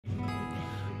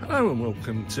Hello and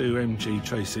welcome to MG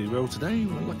Tracy. Well, today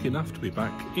we're lucky enough to be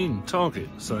back in Target,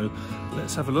 so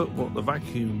let's have a look what the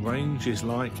vacuum range is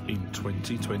like in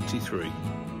 2023.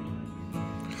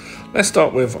 Let's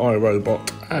start with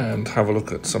iRobot and have a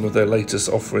look at some of their latest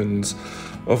offerings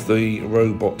of the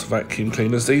robot vacuum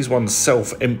cleaners. These ones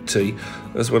self-empty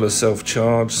as well as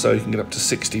self-charge, so you can get up to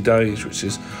 60 days, which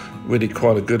is really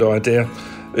quite a good idea.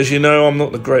 As you know, I'm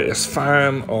not the greatest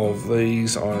fan of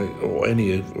these or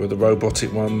any of the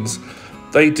robotic ones.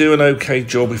 They do an okay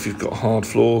job if you've got hard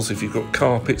floors. If you've got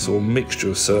carpets or mixture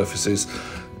of surfaces,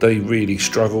 they really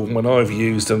struggle. When I've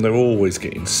used them, they're always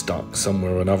getting stuck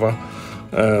somewhere or another.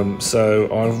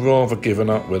 So I've rather given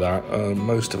up with that.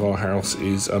 Most of our house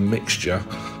is a mixture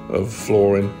of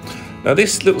flooring. Now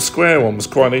this little square one was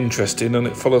quite interesting, and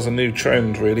it follows a new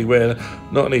trend really, where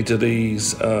not only do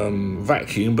these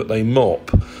vacuum, but they mop.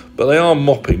 But they are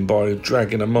mopping by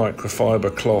dragging a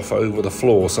microfiber cloth over the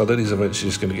floor, so that is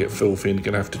eventually just going to get filthy and you're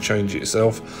going to have to change it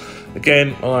yourself.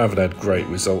 Again, I haven't had great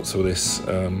results with this.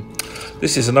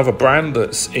 This is another brand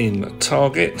that's in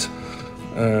Target,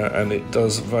 and it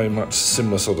does very much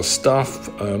similar sort of stuff.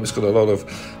 It's got a lot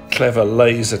of clever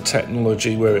laser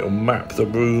technology where it'll map the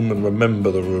room and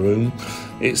remember the room.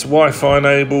 It's Wi-Fi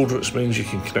enabled, which means you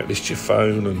can connect this to your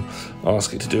phone and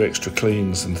ask it to do extra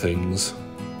cleans and things.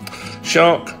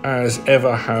 Shark, as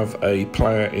ever, have a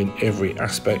player in every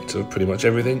aspect of pretty much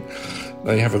everything.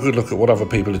 They have a good look at what other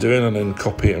people are doing and then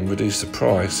copy it and reduce the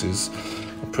price. Is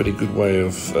a pretty good way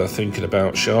of thinking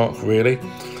about Shark, really.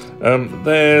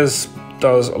 Theirs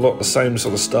does a lot of the same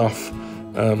sort of stuff,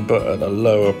 but at a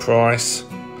lower price.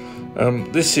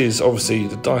 This is obviously,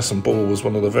 the Dyson Ball was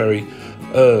one of the very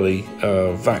early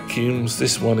vacuums.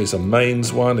 This one is a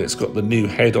mains one. It's got the new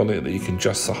head on it that you can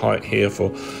adjust the height here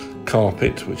for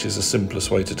carpet, which is the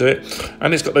simplest way to do it.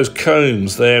 And it's got those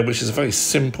combs there, which is a very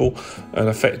simple and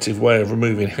effective way of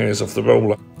removing hairs off the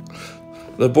roller.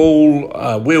 The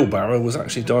Ball wheelbarrow was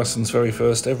actually Dyson's very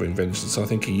first ever invention, so I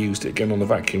think he used it again on the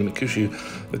vacuum, and it gives you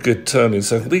a good turning.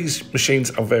 So these machines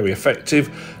are very effective.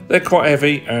 They're quite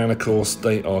heavy, and of course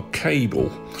they are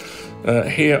cable.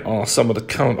 Here are some of the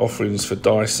current offerings for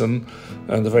Dyson,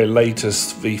 and the very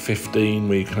latest V15,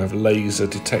 where you can have laser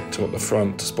detector at the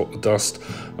front to spot the dust,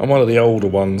 and one of the older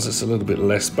ones that's a little bit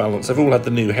less balanced. They've all had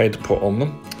the new head put on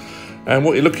them. And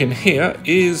what you're looking here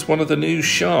is one of the new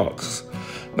Sharks.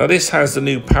 Now this has the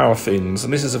new power fins,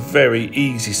 and this is a very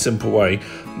easy, simple way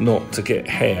not to get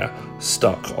hair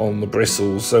stuck on the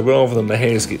bristles. So rather than the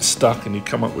hairs get stuck and you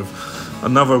come up with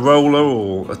another roller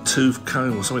or a tooth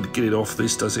comb or something to get it off,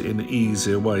 this does it in an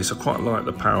easier way. So I quite like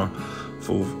the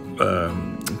powerful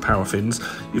power fins.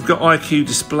 You've got IQ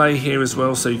display here as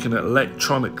well, so you can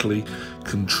electronically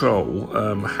control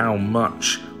how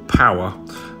much power.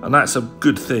 And that's a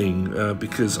good thing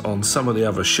because on some of the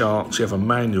other Sharks you have a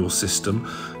manual system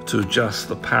to adjust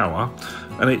the power,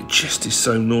 and it just is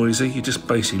so noisy. You're just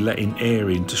basically letting air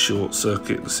in to short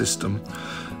circuit the system.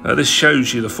 This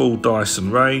shows you the full Dyson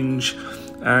range,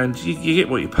 and you get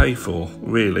what you pay for,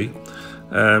 really.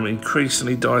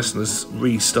 Increasingly Dyson has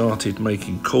restarted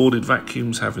making corded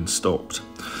vacuums, having stopped.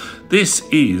 This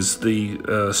is the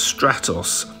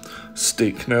Stratos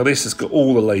stick. Now this has got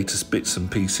all the latest bits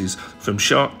and pieces from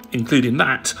Shark, including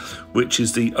that, which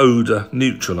is the odour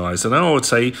neutraliser. Now I would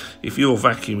say if your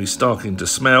vacuum is starting to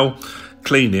smell,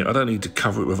 clean it. I don't need to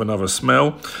cover it with another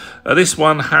smell. This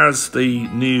one has the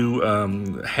new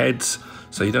heads,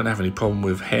 so you don't have any problem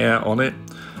with hair on it.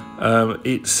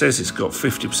 It says it's got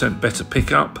 50% better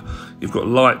pickup. You've got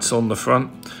lights on the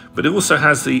front, but it also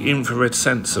has the infrared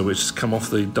sensor, which has come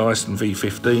off the Dyson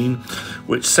V15,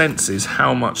 which senses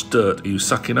how much dirt you're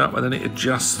sucking up, and then it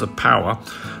adjusts the power.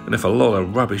 And if a lot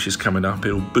of rubbish is coming up,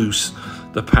 it'll boost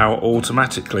the power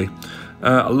automatically.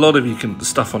 A lot of the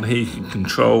stuff on here you can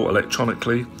control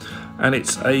electronically, and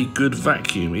it's a good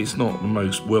vacuum. It's not the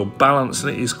most well balanced,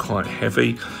 and it is quite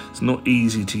heavy. It's not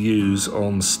easy to use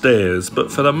on stairs,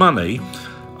 but for the money,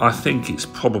 I think it's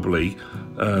probably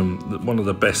one of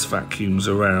the best vacuums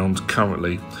around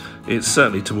currently. It's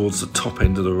certainly towards the top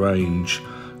end of the range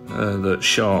that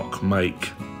Shark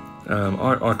make.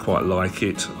 I quite like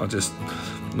it. I'm just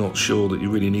not sure that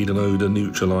you really need an odour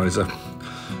neutraliser.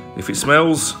 If it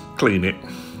smells, clean it.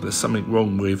 There's something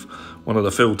wrong with one of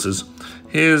the filters.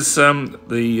 Here's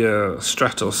the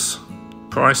Stratos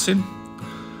pricing,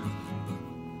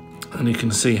 and you can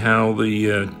see how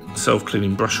the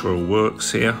self-cleaning brush roll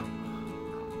works here.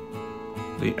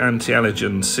 The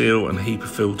anti-allergen seal and HEPA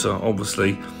filter.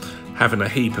 Obviously having a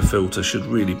HEPA filter should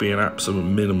really be an absolute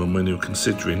minimum when you're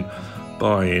considering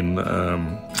buying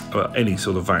any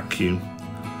sort of vacuum.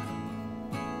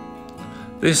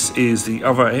 This is the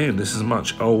other end. This is a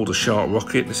much older Shark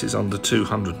Rocket. This is under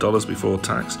 $200 before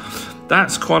tax.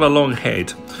 That's quite a long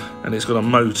head, and it's got a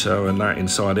motor and that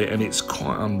inside it, and it's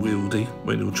quite unwieldy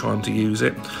when you're trying to use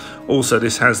it. Also,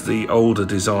 this has the older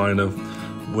design of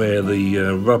where the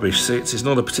rubbish sits. It's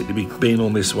not a particularly big bin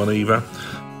on this one either.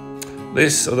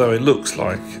 This, although it looks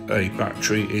like a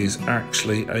battery, is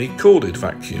actually a corded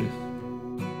vacuum.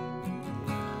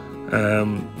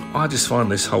 I just find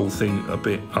this whole thing a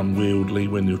bit unwieldy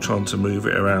when you're trying to move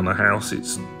it around the house.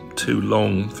 It's too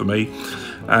long for me,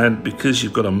 and because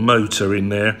you've got a motor in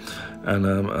there and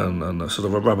a sort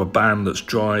of a rubber band that's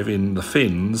driving the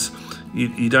fins,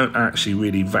 you don't actually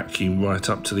really vacuum right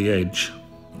up to the edge.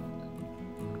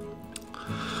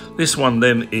 This one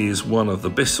then is one of the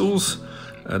Bissells.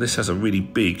 This has a really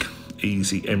big,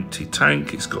 easy, empty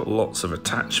tank. It's got lots of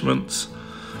attachments.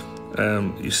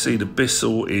 You see the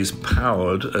Bissell is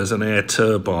powered as an air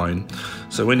turbine,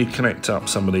 so when you connect up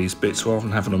some of these bits, rather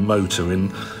than having a motor in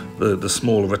the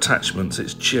smaller attachments,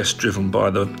 it's just driven by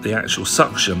the actual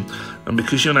suction, and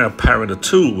because you're now powering a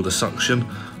tool with a suction,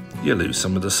 you lose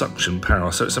some of the suction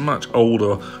power. So it's a much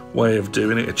older way of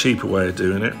doing it, a cheaper way of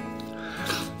doing it.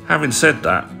 Having said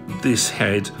that, this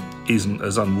head isn't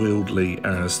as unwieldy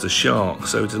as the Shark,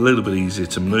 so it's a little bit easier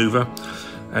to maneuver.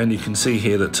 And you can see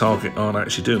here that Target aren't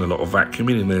actually doing a lot of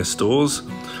vacuuming in their stores.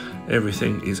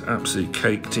 Everything is absolutely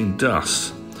caked in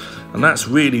dust. And that's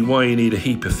really why you need a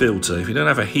HEPA filter. If you don't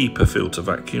have a HEPA filter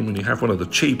vacuum and you have one of the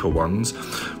cheaper ones,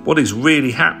 what is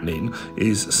really happening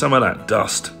is some of that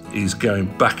dust is going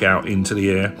back out into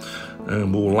the air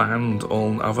and will land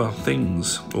on other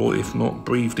things, or if not,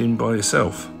 breathed in by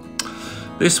yourself.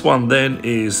 This one then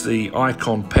is the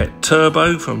Icon Pet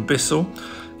Turbo from Bissell.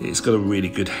 It's got a really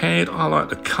good head. I like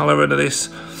the colour of this.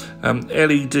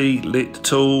 LED lit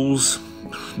tools,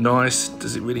 nice.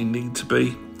 Does it really need to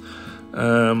be?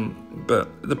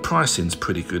 But the pricing's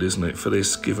pretty good, isn't it, for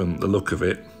this, given the look of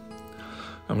it?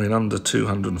 I mean, under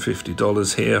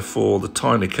 $250 here for the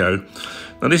Tyneco.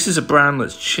 Now, this is a brand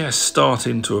that's just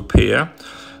starting to appear.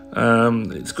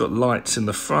 It's got lights in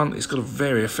the front. It's got a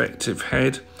very effective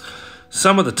head.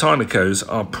 Some of the Tynecos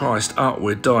are priced up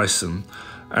with Dyson,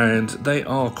 and they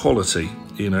are quality,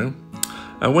 you know.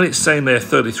 And when it's saying they're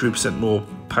 33% more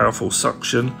powerful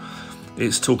suction,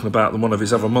 it's talking about one of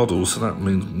his other models, so that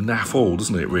means naff all,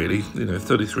 doesn't it, really? You know,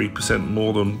 33%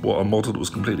 more than what a model that was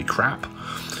completely crap.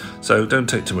 So don't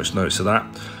take too much notice of that.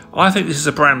 I think this is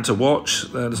a brand to watch.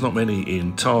 There's not many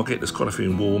in Target. There's quite a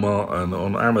few in Walmart and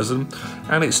on Amazon,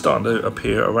 and it's starting to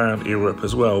appear around Europe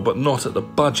as well, but not at the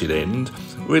budget end.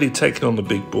 Really taking on the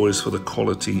big boys for the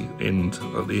quality end,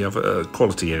 the other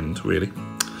quality end, really.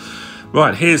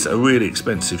 Right, here's a really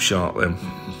expensive Shark then.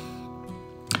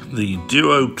 The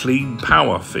Duo Clean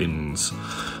Power Fins.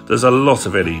 There's a lot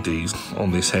of LEDs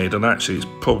on this head, and actually it's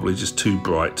probably just too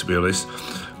bright, to be honest.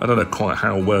 I don't know quite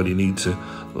how well you need to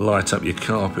light up your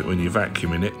carpet when you're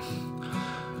vacuuming it.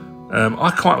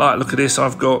 I quite like the look of this.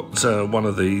 I've got one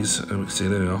of these, and we can see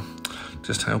there we are.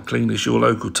 Just how clean is your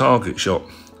local Target shop?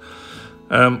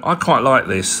 I quite like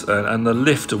this, and the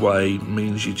lift away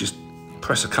means you just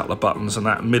press a couple of buttons and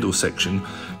that middle section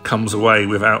comes away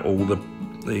without all the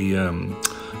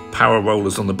power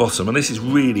rollers on the bottom. And this is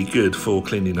really good for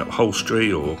cleaning up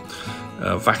upholstery or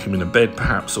vacuuming a bed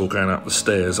perhaps, or going up the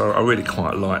stairs. I really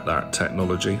quite like that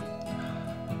technology.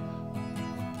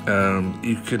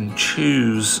 You can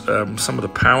choose some of the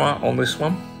power on this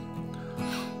one,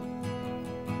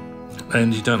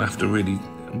 and you don't have to really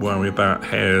worry about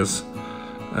hairs.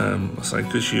 I say,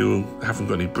 because you haven't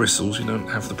got any bristles, you don't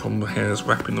have the problem of hairs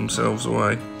wrapping themselves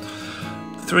away.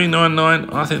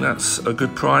 $3.99, I think that's a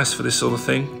good price for this sort of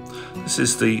thing. This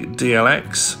is the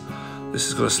DLX. This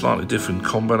has got a slightly different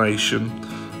combination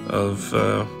of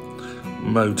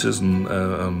motors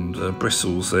and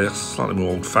bristles there, slightly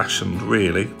more old-fashioned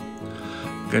really.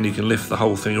 Again, you can lift the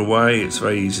whole thing away. It's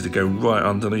very easy to go right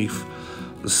underneath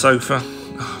the sofa.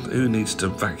 Oh, who needs to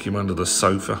vacuum under the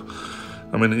sofa?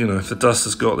 I mean, you know, if the dust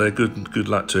has got there, good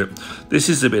luck to it. This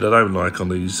is the bit I don't like on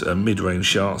these mid-range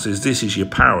Sharks, is this is your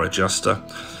power adjuster.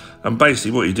 And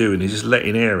basically what you're doing is just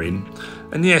letting air in.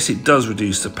 And yes, it does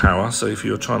reduce the power, so if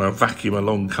you're trying to vacuum a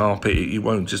long carpet, you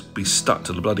won't just be stuck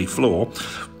to the bloody floor.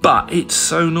 But it's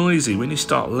so noisy. When you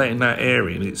start letting that air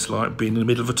in, it's like being in the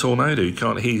middle of a tornado. You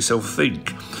can't hear yourself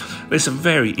think. And it's a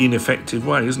very ineffective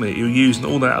way, isn't it? You're using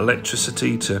all that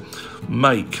electricity to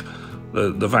make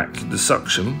the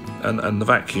suction and the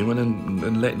vacuum, and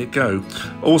then letting it go.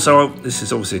 Also, this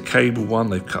is obviously a cable one.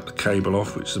 They've cut the cable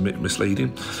off, which is a bit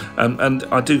misleading. And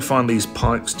I do find these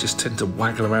pipes just tend to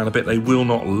waggle around a bit. They will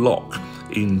not lock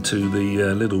into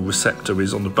the little receptor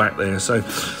is on the back there. So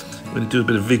when you do a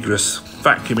bit of vigorous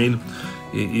vacuuming,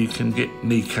 you can get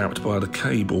kneecapped by the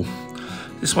cable.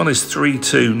 This one is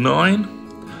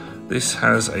 329. This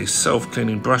has a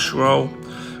self-cleaning brush roll,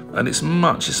 and it's a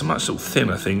much sort of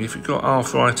thinner thing. If you've got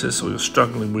arthritis or you're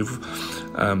struggling with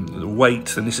weight,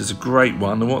 then this is a great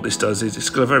one. And what this does is it's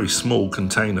got a very small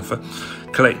container for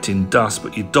collecting dust,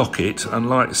 but you dock it,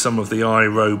 unlike some of the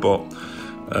iRobot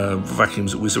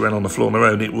vacuums that whiz around on the floor on their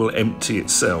own, it will empty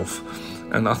itself.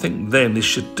 And I think then this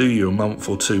should do you a month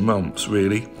or 2 months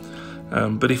really.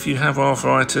 But if you have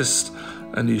arthritis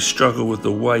and you struggle with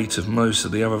the weight of most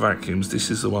of the other vacuums, this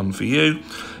is the one for you.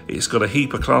 It's got a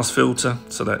HEPA class filter,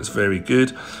 so that's very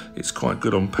good. It's quite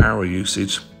good on power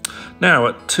usage. Now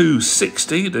at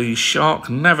 $260, the Shark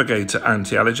Navigator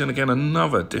anti-allergen, again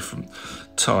another different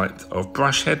type of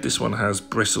brush head. This one has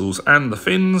bristles and the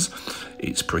fins.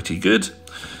 It's pretty good.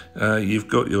 You've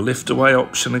got your lift away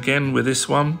option again with this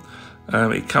one.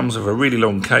 It comes with a really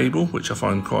long cable, which I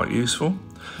find quite useful.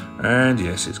 And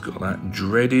yes, it's got that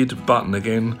dreaded button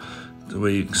again,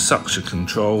 where you suction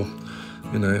control.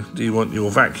 You know, do you want your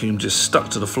vacuum just stuck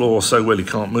to the floor so well you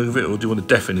can't move it, or do you want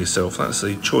to deafen yourself? That's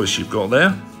the choice you've got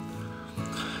there.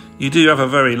 You do have a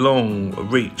very long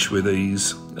reach with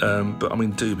these, but I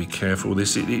mean, do be careful with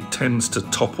this. It tends to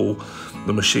topple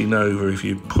the machine over if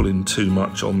you pull in too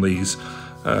much on these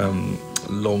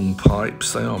long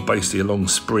pipes. They are basically a long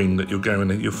spring that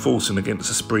you're forcing against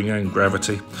a spring and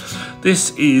gravity.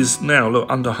 This is now, look,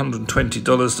 under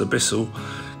 $120, the Bissell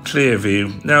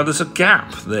Clearview. Now there's a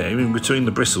gap there in between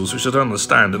the bristles, which I don't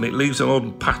understand, and it leaves an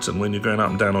odd pattern when you're going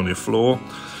up and down on your floor.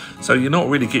 So you're not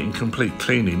really getting complete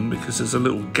cleaning because there's a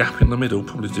little gap in the middle,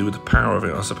 probably to do with the power of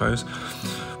it, I suppose.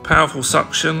 Powerful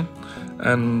suction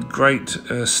and great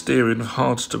steering of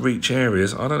hard to reach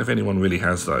areas. I don't know if anyone really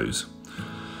has those.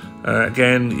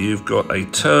 Again, you've got a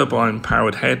turbine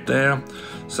powered head there.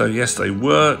 So yes, they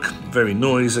work, very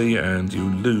noisy, and you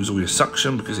lose all your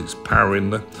suction because it's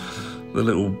powering the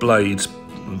little blades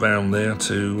around there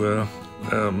to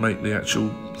make the actual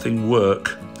thing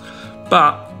work.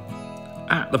 But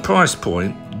at the price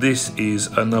point, this is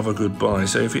another good buy.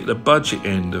 So if you're at the budget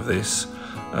end of this,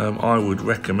 I would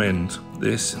recommend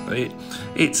this.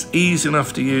 It's easy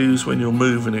enough to use when you're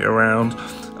moving it around.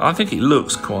 I think it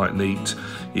looks quite neat.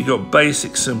 You've got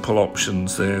basic simple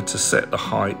options there to set the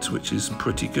height, which is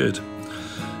pretty good.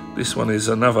 This one is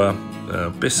another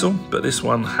Bissell, but this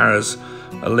one has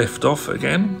a lift off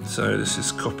again. So this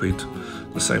is copied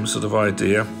the same sort of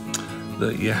idea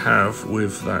that you have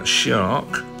with that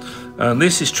Shark. And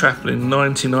this is trapping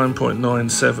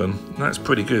 99.97. That's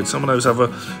pretty good. Some of those other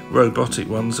robotic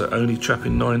ones are only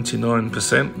trapping 99%.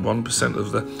 1%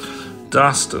 of the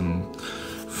dust and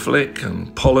flick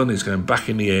and pollen is going back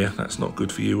in the air. That's not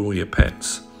good for you or your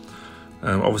pets.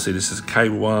 Obviously this is a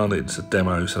cable one, it's a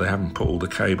demo, so they haven't put all the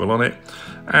cable on it.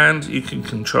 And you can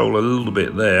control a little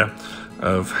bit there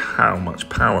of how much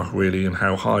power really and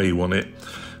how high you want it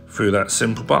through that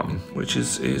simple button, which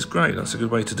is great. That's a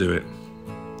good way to do it.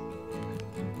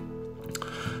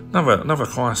 Another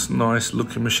quite nice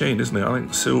looking machine, isn't it? I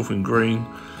think silver and green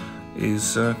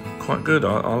is quite good.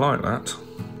 I like that.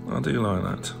 I do like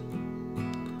that.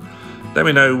 Let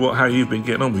me know how you've been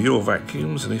getting on with your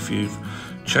vacuums, and if you've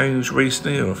changed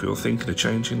recently or if you're thinking of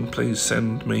changing, please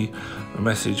send me a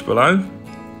message below.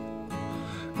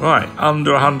 Right,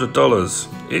 under $100.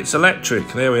 It's electric.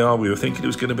 There we are. We were thinking it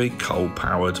was going to be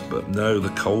coal-powered, but no, the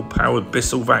coal-powered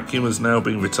Bissell vacuum has now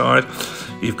been retired.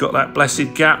 You've got that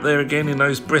blessed gap there again in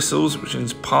those bristles, which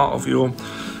means part of your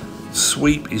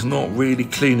sweep is not really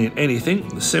cleaning anything.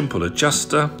 The simple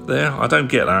adjuster there, I don't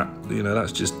get that. You know,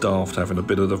 that's just daft, having a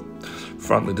bit of the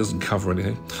front that doesn't cover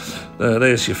anything.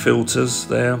 There's your filters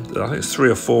there. I think it's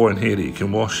 3 or 4 in here that you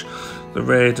can wash. The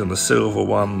red and the silver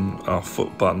one are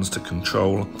foot buttons to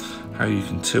control how you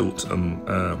can tilt and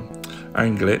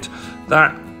angle it.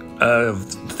 That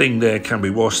thing there can be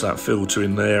washed, that filter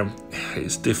in there.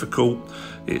 It's difficult.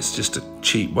 It's just a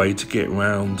cheap way to get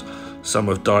around some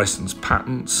of Dyson's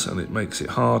patents, and it makes it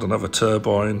hard. Another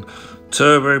turbine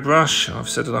turbo brush. I've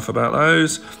said enough about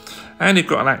those. And you've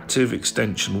got an active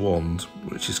extension wand,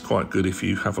 which is quite good if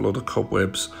you have a lot of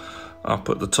cobwebs up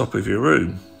at the top of your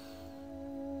room.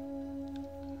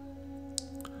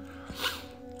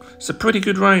 It's a pretty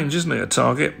good range, isn't it, at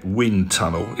Target? Wind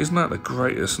Tunnel. Isn't that the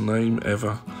greatest name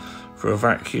ever for a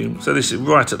vacuum? So this is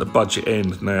right at the budget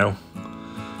end now.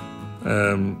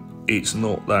 It's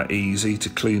not that easy to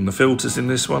clean the filters in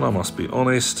this one, I must be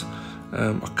honest.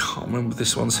 I can't remember if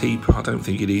this one's HEPA. I don't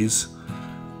think it is.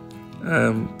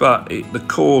 But the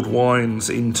cord winds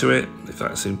into it. If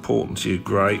that's important to you,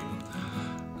 great.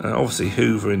 Obviously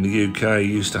Hoover in the UK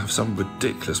used to have some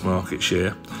ridiculous market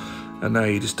share. and now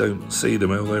you just don't see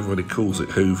them, although everybody calls it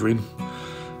hoovering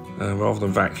rather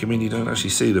than vacuuming. You don't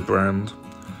actually see the brand.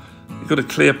 You've got a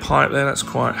clear pipe there, that's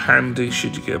quite handy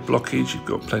should you get a blockage. You've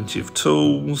got plenty of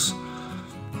tools.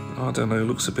 I don't know,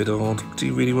 looks a bit odd. Do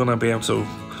you really want to be able to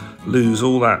lose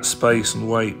all that space and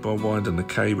weight by winding the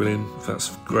cable in? If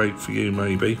that's great for you,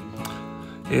 maybe.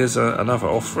 Here's another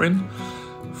offering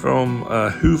from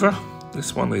Hoover.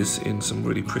 This one is in some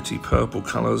really pretty purple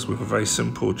colours with a very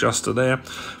simple adjuster there.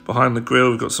 Behind the grill,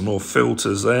 we've got some more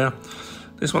filters there.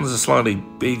 This one is a slightly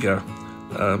bigger.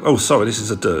 Oh, sorry, this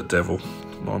is a Dirt Devil.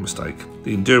 My mistake.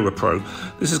 The Endura Pro.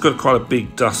 This has got quite a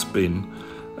big dustbin,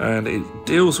 and it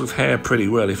deals with hair pretty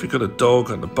well. If you've got a dog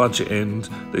at the budget end,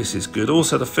 this is good.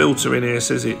 Also, the filter in here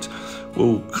says it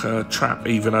will trap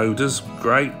even odours.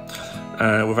 Great.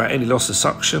 Without any loss of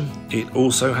suction. It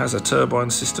also has a turbine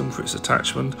system for its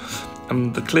attachment,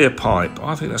 and the clear pipe,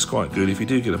 I think that's quite good. If you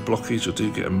do get a blockage or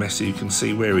do get a messy, you can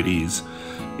see where it is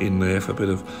in there. For a bit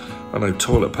of, I know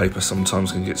toilet paper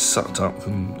sometimes can get sucked up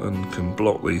and can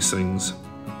block these things.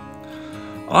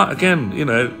 Again, you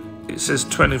know, it says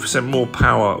 20% more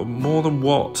power. More than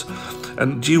what?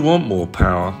 And do you want more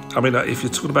power? I mean, if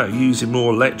you're talking about using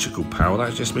more electrical power,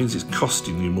 that just means it's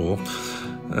costing you more.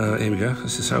 Here we go.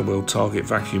 This is how well Target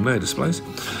vacuum layer displays.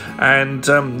 And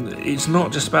it's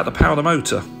not just about the power of the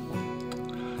motor.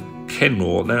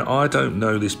 Kenmore. Now, I don't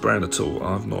know this brand at all.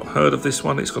 I've not heard of this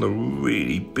one. It's got a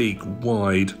really big,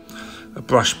 wide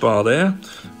brush bar there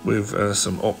with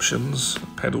some options,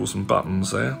 pedals and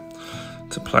buttons there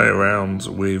to play around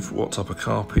with what type of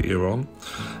carpet you're on.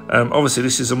 Obviously,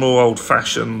 this is a more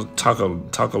old-fashioned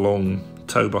tug-along,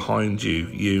 tow behind you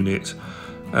unit.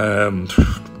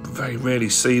 Very rarely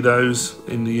see those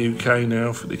in the UK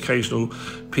now. For the occasional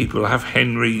people who have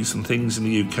Henrys and things in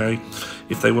the UK,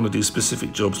 if they want to do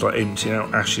specific jobs like empty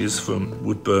out ashes from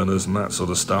wood burners and that sort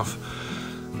of stuff.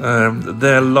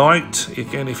 They're light.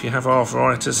 Again, if you have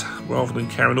arthritis, rather than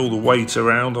carrying all the weight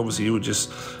around, obviously you would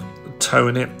just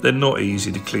towing it. They're not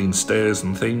easy to clean stairs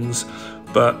and things,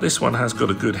 but this one has got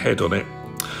a good head on it.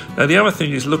 Now, the other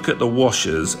thing is, look at the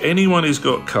washers. Anyone who's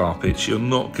got carpets, you're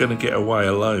not going to get away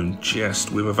alone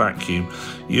just with a vacuum.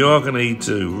 You are going to need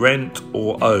to rent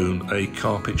or own a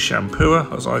carpet shampooer,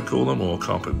 as I call them, or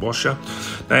carpet washer.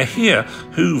 Now here,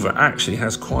 Hoover actually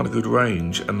has quite a good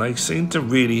range, and they seem to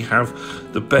really have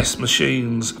the best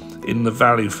machines in the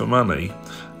value for money.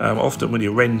 Often when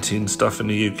you're renting stuff in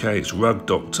the UK, it's Rug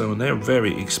Doctor, and they're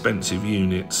very expensive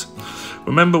units.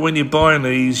 Remember, when you're buying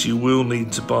these, you will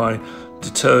need to buy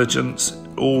detergents.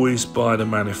 Always buy the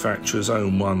manufacturer's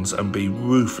own ones and be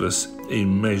ruthless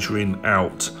in measuring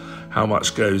out how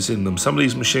much goes in them. Some of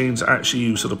these machines, actually,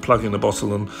 you sort of plug in a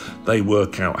bottle and they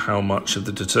work out how much of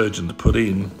the detergent to put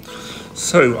in.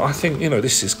 So I think, you know,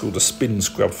 this is called a Spin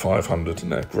Scrub 500, isn't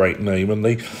that a great name? And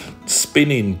the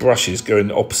spinning brushes go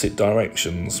in opposite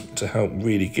directions to help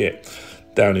really get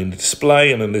down in the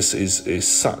display, and then this is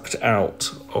sucked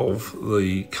out of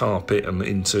the carpet and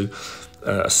into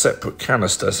a separate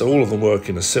canister. So all of them work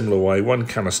in a similar way. One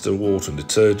canister water and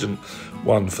detergent,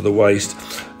 one for the waste.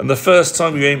 And the first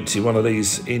time you empty one of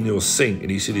these in your sink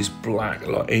and you see this black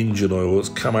like engine oil that's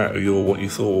come out of your what you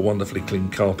thought were wonderfully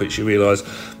clean carpets, you realise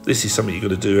this is something you've got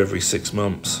to do every 6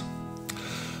 months.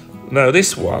 Now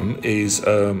this one is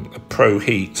a Pro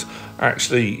Heat.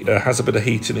 Actually has a bit of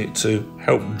heat in it to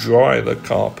help dry the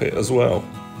carpet as well.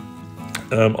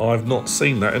 I've not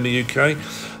seen that in the UK.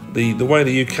 The way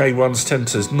the UK ones tend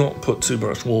to not put too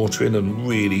much water in and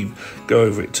really go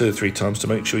over it 2 or 3 times to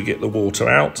make sure you get the water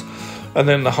out. And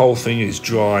then the whole thing is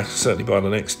dry, certainly by the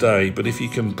next day. But if you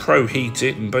can Pro Heat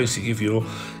it and basically give your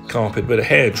carpet a bit of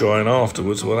hair drying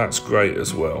afterwards, well, that's great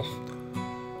as well.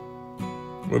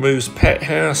 Removes pet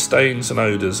hair, stains and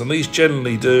odours, and these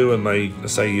generally do, and they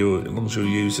say as long as you're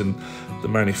using the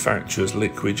manufacturer's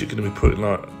liquid, you're going to be putting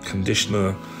like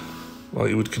conditioner, like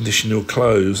you would condition your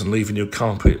clothes, and leaving your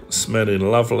carpet smelling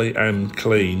lovely and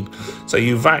clean. So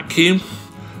you vacuum,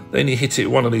 then you hit it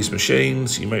with one of these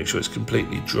machines, you make sure it's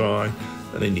completely dry,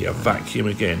 and then you vacuum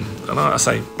again. And like I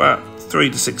say, about 3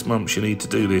 to 6 months you need to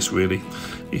do this really,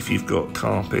 if you've got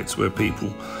carpets where people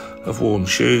have worn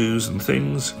shoes and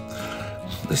things.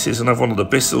 This is another one of the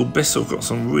Bissell. Bissell got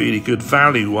some really good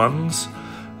value ones.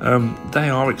 They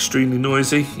are extremely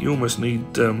noisy. You almost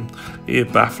need ear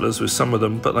bafflers with some of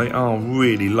them, but they are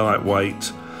really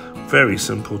lightweight, very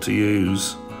simple to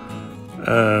use.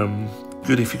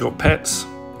 Good if you've got pets.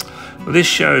 This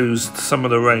shows some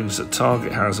of the range that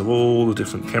Target has of all the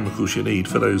different chemicals you need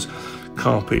for those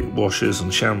carpet washers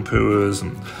and shampooers,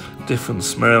 and different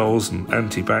smells and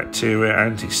antibacterial,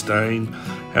 anti-stain,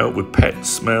 help with pet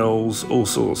smells, all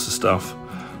sorts of stuff.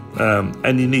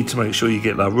 and you need to make sure you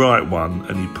get the right one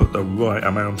and you put the right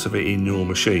amount of it in your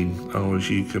machine, otherwise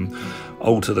you can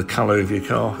alter the colour of your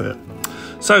carpet.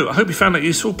 So I hope you found that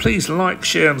useful. Please like,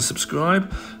 share and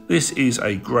subscribe. This is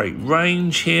a great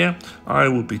range here. I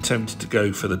would be tempted to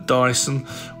go for the Dyson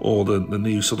or the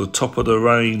new sort of top of the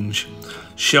range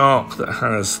Shark that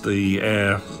has the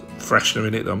air freshener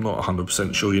in it that I'm not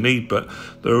 100% sure you need, but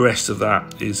the rest of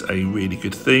that is a really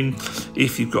good thing.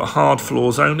 If you've got hard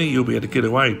floors only, you'll be able to get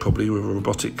away probably with a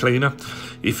robotic cleaner.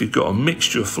 If you've got a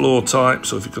mixture of floor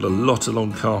types, or if you've got a lot of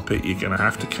long carpet, you're going to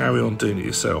have to carry on doing it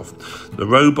yourself. The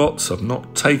robots have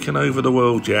not taken over the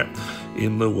world yet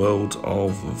in the world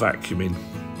of vacuuming.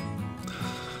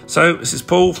 So this is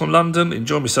Paul from London,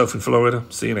 enjoy myself in Florida,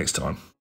 see you next time.